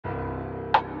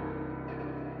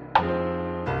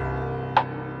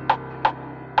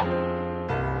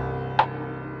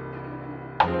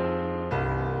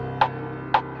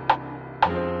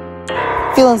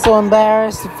Feeling so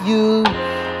embarrassed of you.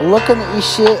 Looking at your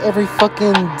shit every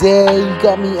fucking day. You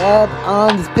got me up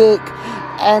on this pic,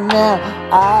 and now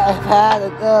I've had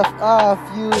enough of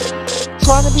you.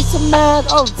 Trying to be so mad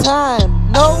all the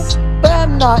time. No, but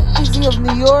I'm not. Easy of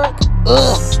New York.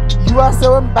 Ugh. You are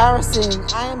so embarrassing.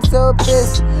 I am so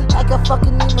pissed. Like a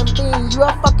fucking human being. You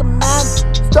are fucking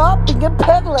mad. Stop being a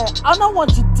peddler. I don't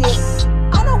want your dick.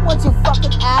 I don't want your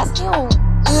fucking ass. Ew.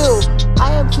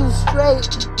 I am too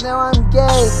straight. Now I'm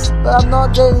gay, but I'm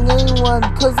not dating anyone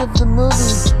because of the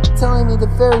movies telling me the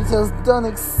fairy tales don't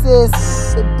exist.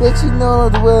 But bitch, you know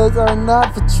the words are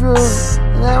not for truth.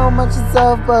 And I won't mention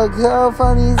South Park. How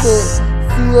funny is it?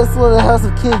 See us little house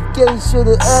of kids getting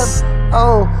shitted up.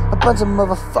 Oh, a bunch of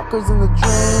motherfuckers in the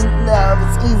drain. Now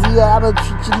if it's easy, I'ma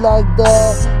treat you like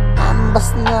that. I'm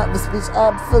busting out this bitch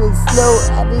up, feeling slow.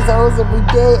 At these hoes every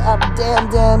day, I'm damn.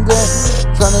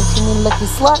 Trying to treat me like a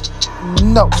slut?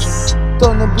 No.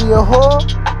 Gonna be a whore?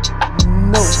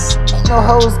 No. Ain't no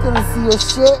hoes gonna see your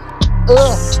shit?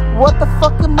 Ugh. What the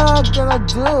fuck am I gonna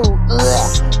do?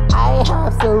 Ugh. I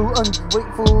have so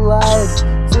ungrateful lives.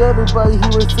 To everybody who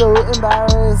was so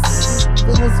embarrassed.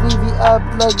 Fitness me up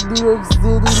like New York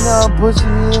City. Now I'm pushing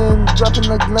in, dropping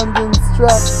like London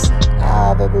straps. I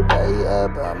have everybody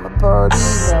up on my party.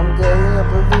 Now I'm getting up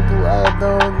with people I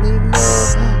don't even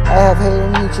know. I have hate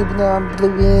on YouTube, now I'm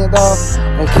bleeding it off.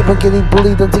 I keep on getting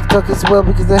bullied on TikTok as well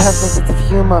because they have no sense of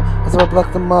humor. So I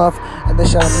block them off and they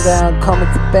shut them down.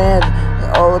 Comments banned,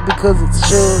 and all because it's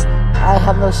true. I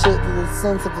have no shit to the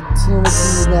sense of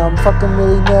opportunity now. I'm fucking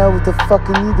really now with the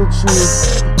fucking needle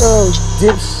choose. Oh,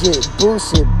 dipshit,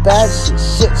 bullshit, bad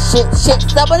shit.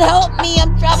 Someone help me,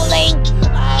 I'm troubling.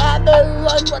 I have no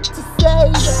one what to say,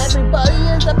 but everybody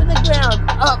is up in the ground,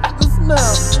 up for the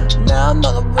smell. Now I'm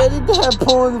not ready to have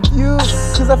point of view,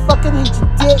 cause I fucking hate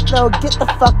your dick, now get the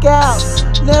fuck out.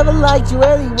 Never liked you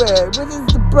anywhere, what is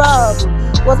the problem?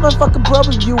 What's my fucking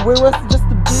problem with you? Where was just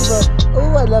the diva?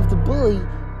 Oh, I love to bully.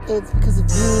 It's because of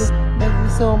you, make me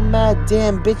so mad.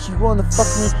 Damn bitch, you wanna fuck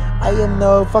me? I am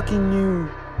no fucking you.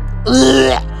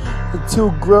 Ugh. You're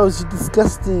too gross, you're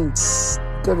disgusting.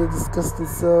 Got a disgusting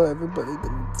soul, everybody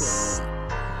gonna die.